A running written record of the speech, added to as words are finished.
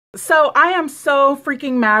So I am so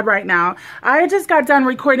freaking mad right now. I just got done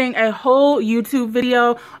recording a whole YouTube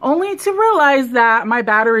video only to realize that my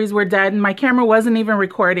batteries were dead and my camera wasn't even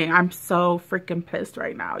recording. I'm so freaking pissed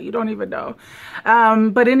right now. You don't even know.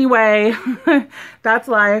 But anyway, that's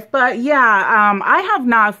life. But yeah, I have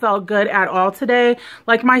not felt good at all today.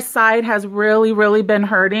 Like my side has really been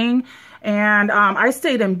hurting, and I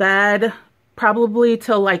stayed in bed probably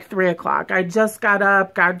till like 3 o'clock. I just got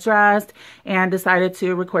up, got dressed, and decided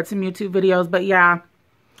to record some YouTube videos. But yeah,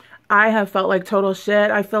 I have felt like total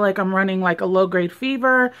shit. I feel like I'm running like a low-grade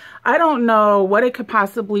fever. I don't know what it could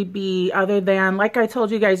possibly be other than, like I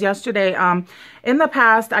told you guys yesterday, in the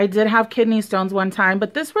past, I did have kidney stones one time,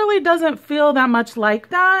 but this really doesn't feel that much like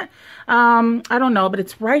that. I don't know, but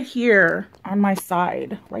it's right here on my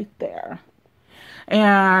side, right there.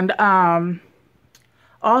 And,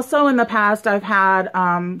 also in the past, I've had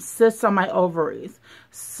cysts on my ovaries.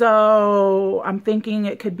 So I'm thinking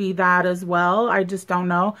it could be that as well. I just don't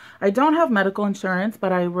know. I don't have medical insurance,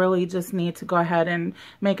 but I really just need to go ahead and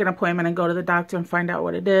make an appointment and go to the doctor and find out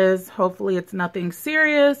what it is. Hopefully it's nothing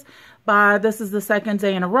serious, but this is the second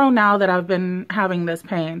day in a row now that I've been having this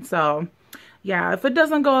pain. So yeah, if it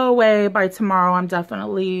doesn't go away by tomorrow, I'm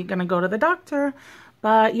definitely going to go to the doctor.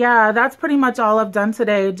 But yeah, that's pretty much all I've done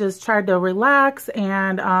today. Just tried to relax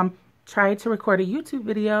and tried to record a YouTube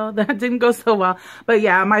video. That didn't go so well. But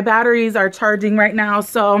yeah, my batteries are charging right now.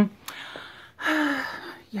 So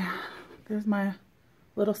yeah, there's my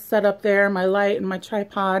little setup there, my light and my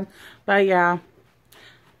tripod. But yeah,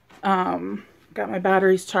 got my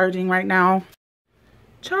batteries charging right now.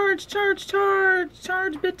 Charge, charge, charge,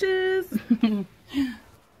 charge, bitches.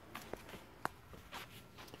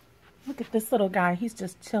 Look at this little guy. He's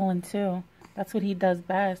just chilling too. That's what he does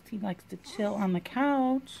best. He likes to chill on the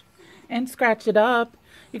couch and scratch it up.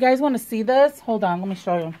 You guys want to see this? Hold on, let me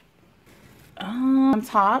show you. On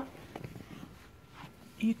top,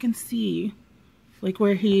 you can see like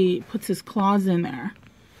where he puts his claws in there.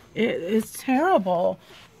 It's terrible.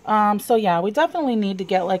 So yeah, we definitely need to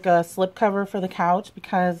get like a slip cover for the couch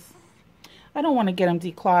because I don't want to get him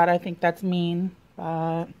declawed. I think that's mean,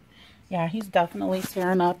 but yeah, he's definitely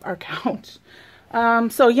tearing up our couch.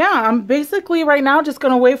 So yeah, I'm basically right now just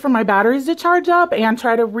going to wait for my batteries to charge up and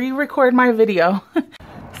try to re-record my video.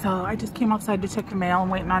 So I just came outside to check the mail. I'm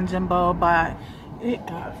waiting on Jimbo, but it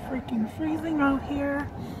got freaking freezing out here.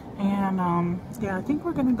 And yeah, I think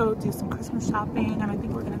we're going to go do some Christmas shopping, and I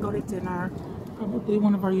think we're going to go to dinner. Probably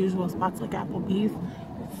one of our usual spots like Applebee's.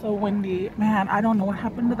 It's so windy. Man, I don't know what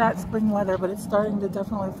happened to that spring weather, but it's starting to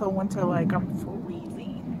definitely feel winter-like. I'm freezing.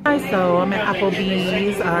 So I'm at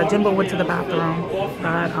Applebee's. Jimbo went to the bathroom,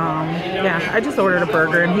 but yeah, I just ordered a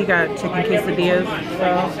burger and he got chicken quesadillas.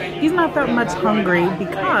 So he's not that much hungry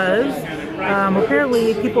because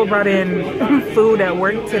apparently people brought in food at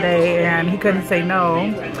work today and he couldn't say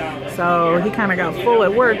no. So he kind of got full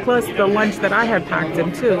at work, plus the lunch that I had packed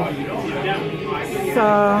him too. So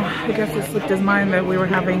I guess it slipped his mind that we were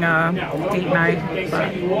having a date night,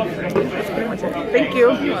 but that's pretty much it. Thank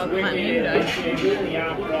you.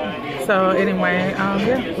 So anyway,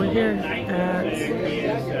 yeah, we're here at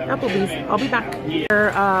Applebee's. I'll be back.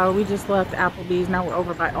 We just left Applebee's. Now we're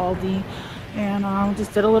over by Aldi, and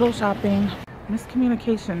just did a little shopping.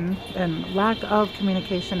 Miscommunication and lack of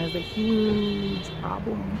communication is a huge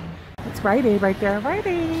problem. It's Rite Aid right there, Rite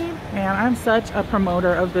Aid. And I'm such a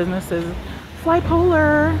promoter of businesses. Fly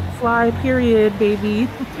polar, fly period, baby.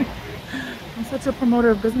 I'm such a promoter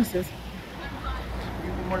of businesses.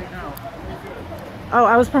 Oh,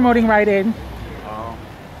 I was promoting Rite Aid. Oh.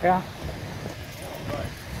 Yeah.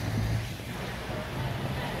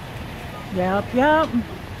 Yep.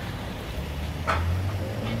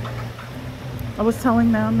 I was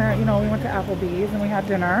telling them that, you know, we went to Applebee's and we had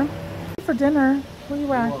dinner. For dinner. Where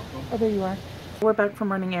you at? Oh, there you are. We're back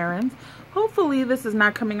from running errands. Hopefully this is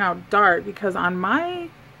not coming out dark because on my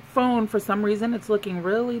phone, for some reason, it's looking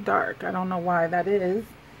really dark. I don't know why that is.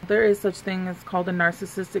 There is such thing as called a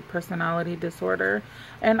narcissistic personality disorder.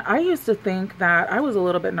 And I used to think that I was a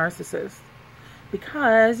little bit narcissist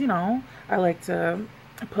because, you know, I like to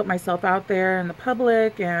put myself out there in the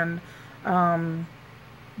public and,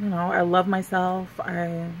 you know, I love myself.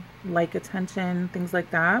 I like attention, things like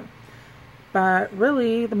that. But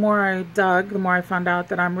really, the more I dug, the more I found out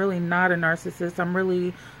that I'm really not a narcissist. I'm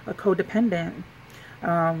really a codependent.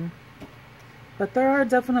 But there are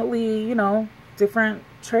definitely, you know, different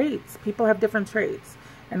traits. People have different traits.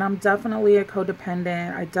 And I'm definitely a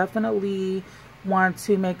codependent. I definitely want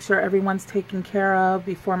to make sure everyone's taken care of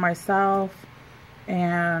before myself.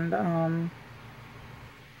 And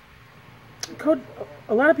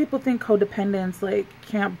a lot of people think codependents like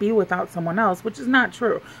can't be without someone else, which is not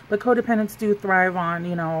true. But codependents do thrive on,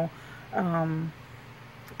 you know,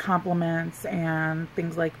 compliments and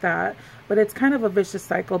things like that. But it's kind of a vicious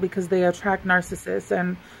cycle because they attract narcissists,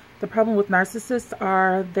 and the problem with narcissists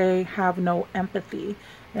are they have no empathy.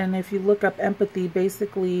 And if you look up empathy,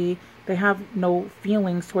 basically they have no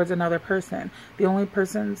feelings towards another person. The only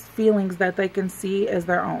person's feelings that they can see is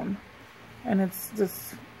their own, and it's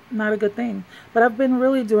just not a good thing. But I've been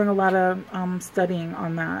really doing a lot of studying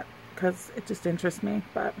on that because it just interests me.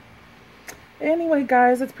 But anyway,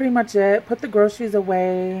 guys, that's pretty much it. Put the groceries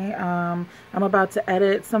away. I'm about to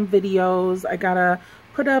edit some videos. I gotta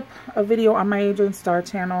put up a video on my Adrian Star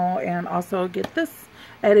channel and also get this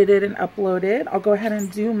edited and uploaded. I'll go ahead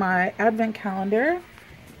and do my advent calendar.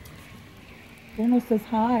 Bruno says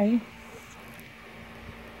hi.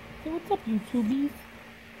 Say what's up, YouTubies.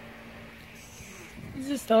 He's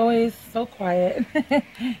just always so quiet.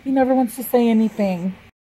 He never wants to say anything.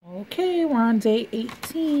 Okay, we're on day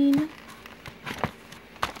 18.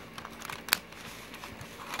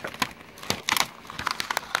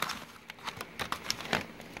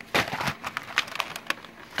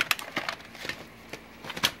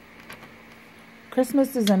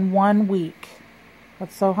 Christmas is in 1 week.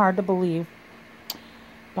 That's so hard to believe.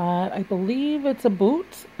 But I believe it's a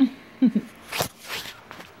boot.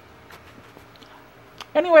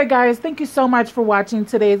 Anyway, guys, thank you so much for watching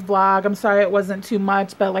today's vlog. I'm sorry it wasn't too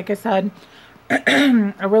much, but like I said,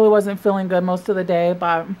 I really wasn't feeling good most of the day.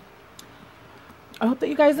 But I hope that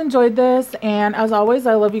you guys enjoyed this. And as always,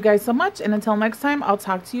 I love you guys so much. And until next time, I'll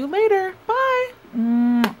talk to you later. Bye.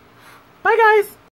 Bye, guys.